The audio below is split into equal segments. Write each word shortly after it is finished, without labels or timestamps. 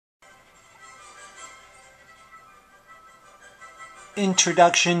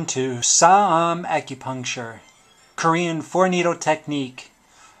Introduction to Saam Acupuncture, Korean 4-needle technique.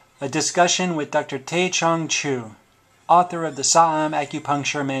 A discussion with Dr. Choo, author of the Saam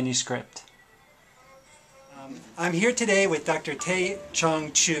Acupuncture manuscript. I'm here today with Dr.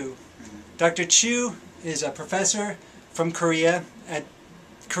 Choo. Dr. Choo is a professor from Korea at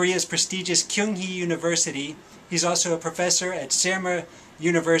Korea's prestigious Kyunghee University. He's also a professor at Saam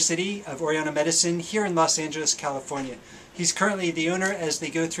University of Oriental Medicine here in Los Angeles, California. He's currently the owner as they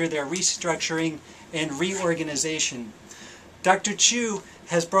go through their restructuring and reorganization. Dr. Choo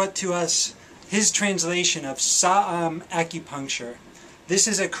has brought to us his translation of Saam acupuncture. This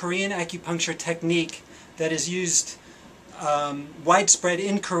is a Korean acupuncture technique that is used widespread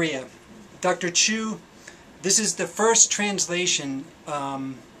in Korea. Dr. Choo, this is the first translation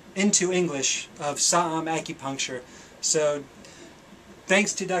into English of Saam acupuncture. So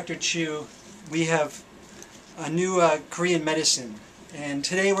thanks to Dr. Choo, we have a new Korean medicine. And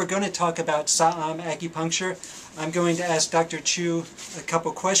today we're going to talk about Saam acupuncture. I'm going to ask Dr. Choo a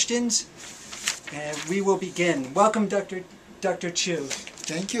couple questions, and we will begin. Welcome, Dr. Choo.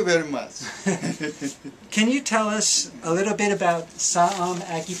 Thank you very much. Can you tell us a little bit about Saam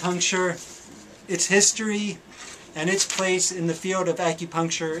acupuncture, its history, and its place in the field of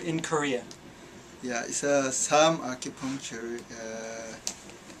acupuncture in Korea? Yeah, it's a Saam acupuncture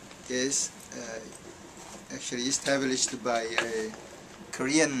is actually established by a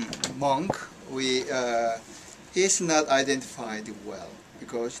Korean monk. He is not identified well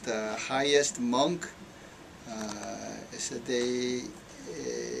because the highest monk they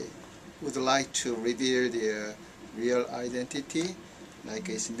would like to reveal their real identity, like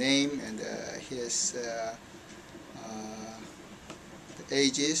his name and his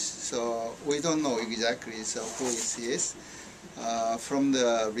ages. So we don't know exactly who he is. From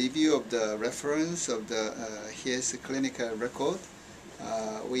the review of the reference of his clinical record,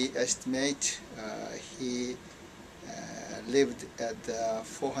 we estimate he lived at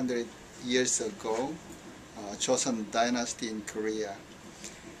 400 years ago, Joseon dynasty in Korea.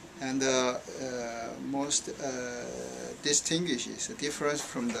 And most distinguishes the difference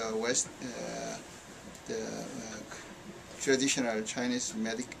from the West, traditional Chinese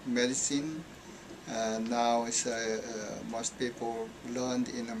medicine. Now is most people learned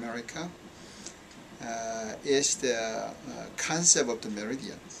in America is the concept of the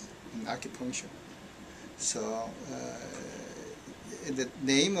meridians in acupuncture. So the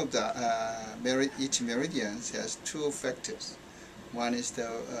name of the each meridian has two factors. One is the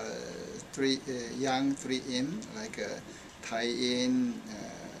yang, 3 in, like Tai in,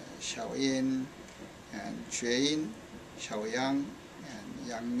 Xiao in, and Jue in, Xiao yang, and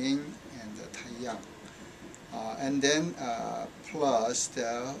Yang Ming, and Tai yang. And then plus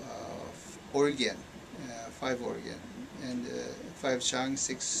the organ, 5 organ, and 5 Chang,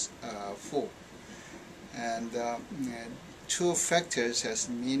 6 Fu. And two factors has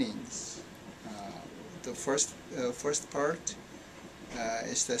meanings. The first part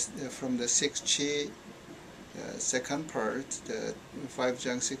is from the 6 Chi. Second part, the 5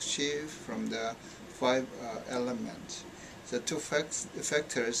 Chang, 6 Chi, from the 5 elements. The two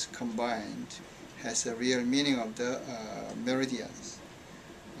factors combined has a real meaning of the meridians.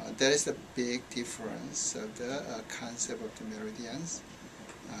 That is the big difference of the concept of the meridians.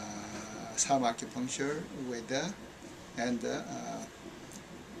 Saam acupuncture with the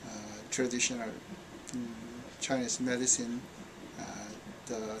traditional Chinese medicine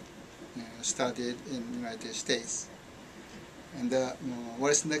studied in the United States. And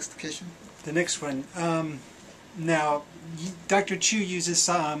what is the next question? The next one. Now, Dr. Choo uses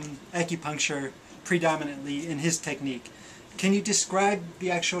Saam acupuncture predominantly in his technique. Can you describe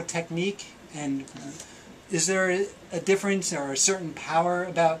the actual technique, and is there a difference or a certain power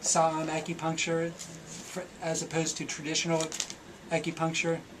about Saam acupuncture as opposed to traditional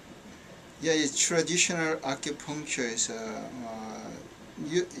acupuncture? Yeah, traditional acupuncture is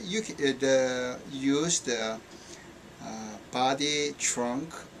you use the body,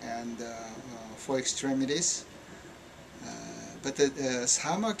 trunk, and 4 extremities. But the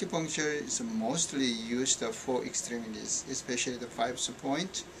Saam acupuncture is mostly used for extremities, especially the 5th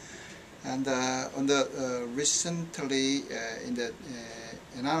point. And on the recently in the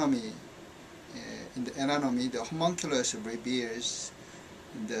anatomy, the homunculus reveals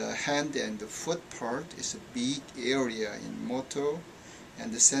the hand and the foot part is a big area in motor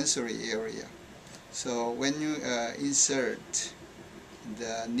and the sensory area. So when you insert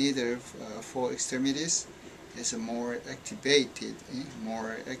the needle 4 extremities, is more activated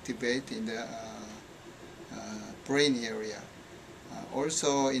in the brain area.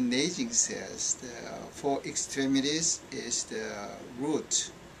 Also in Neijing says the four extremities is the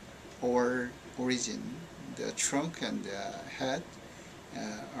root or origin. The trunk and the head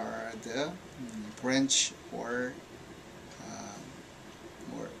are the branch or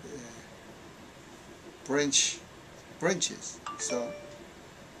branches.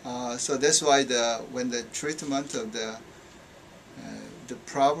 So that's why when the treatment of the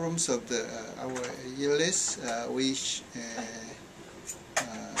problems of our illness, we should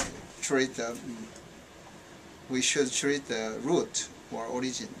treat the root or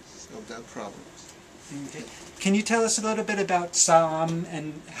origins of the problems. Okay. Can you tell us a little bit about Saam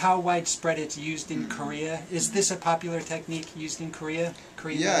and how widespread it's used in Korea? Is this a popular technique used in Korea?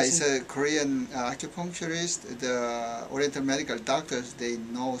 Yeah, medicine? it's a Korean acupuncturist. The Oriental medical doctors, they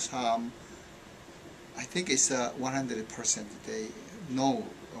know Saam. I think it's 100% they know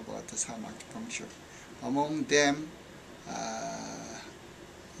about the Saam acupuncture. Among them,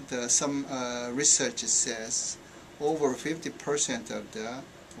 some research says over 50% of the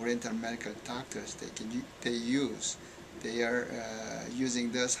Oriental medical doctors they are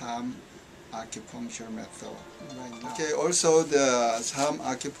using the Saam acupuncture method right now. Okay. Also, the Saam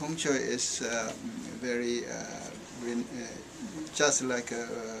acupuncture is very just like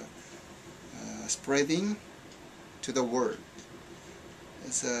spreading to the world.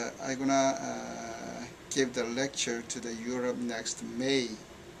 So I'm gonna give the lecture to the Europe next May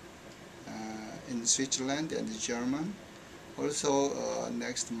in Switzerland and German. Also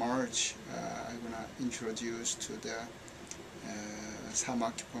next March I'm gonna introduce to the Saam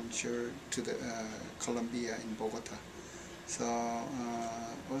acupuncture to the Colombia in Bogota. So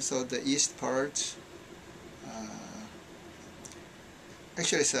also the east part.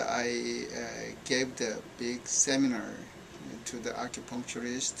 Actually, so I gave the big seminar to the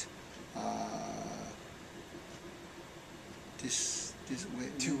acupuncturist this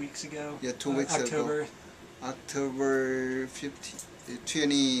 2 weeks ago. Yeah, 2 weeks October. ago. October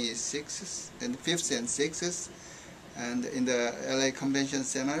 26th and 5th and 6th, and in the LA Convention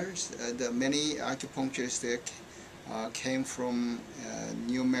Centers, the many acupuncturists came from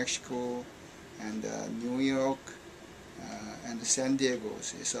New Mexico and New York and San Diego.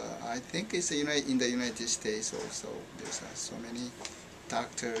 So I think it's in the United States also. There's so many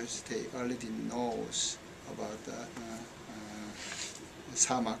doctors, they already knows about the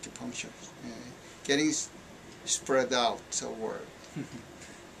Saam acupuncture, getting spread out the world.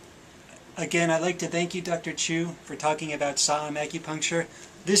 Again, I'd like to thank you, Dr. Choo, for talking about Saam acupuncture.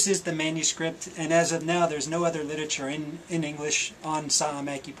 This is the manuscript, and as of now, there's no other literature in English on Saam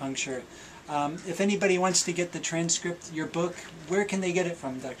acupuncture. If anybody wants to get the transcript, your book, where can they get it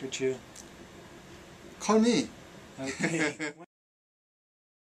from, Dr. Choo? Call me. Okay.